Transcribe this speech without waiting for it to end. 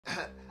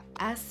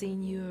I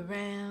seen you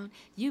around.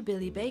 You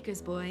Billy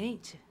Baker's boy,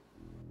 ain't you?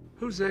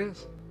 Who's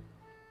this?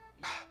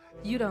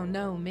 You don't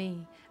know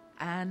me.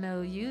 I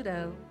know you,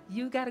 though.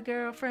 You got a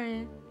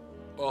girlfriend?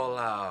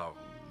 Well,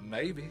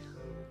 maybe.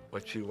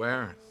 What you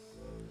wearing?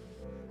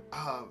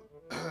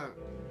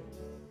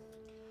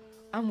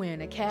 I'm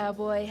wearing a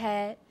cowboy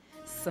hat,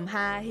 some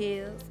high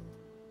heels,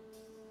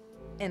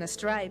 and a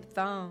striped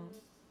thong.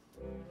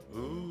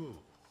 Ooh,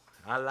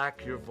 I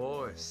like your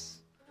voice.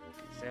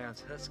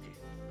 Sounds husky,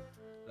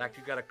 like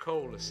you got a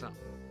cold or something.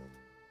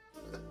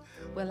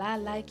 Well, I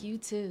like you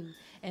too,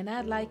 and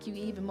I'd like you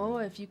even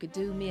more if you could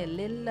do me a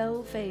little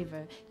old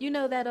favor. You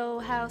know that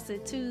old house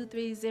at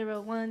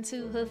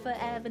 23012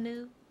 Hoofer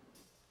Avenue?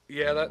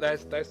 Yeah,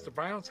 that's the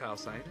Brown's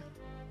house, ain't it?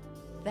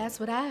 That's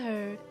what I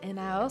heard, and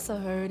I also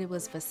heard it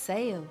was for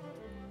sale.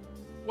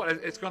 Well,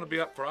 it's going to be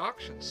up for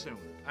auction soon.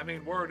 I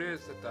mean, word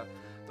is that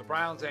the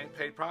Browns ain't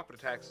paid property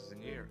taxes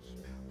in years.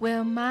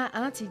 Well, my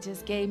auntie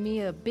just gave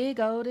me a big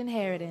old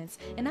inheritance,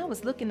 and I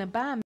was looking to buy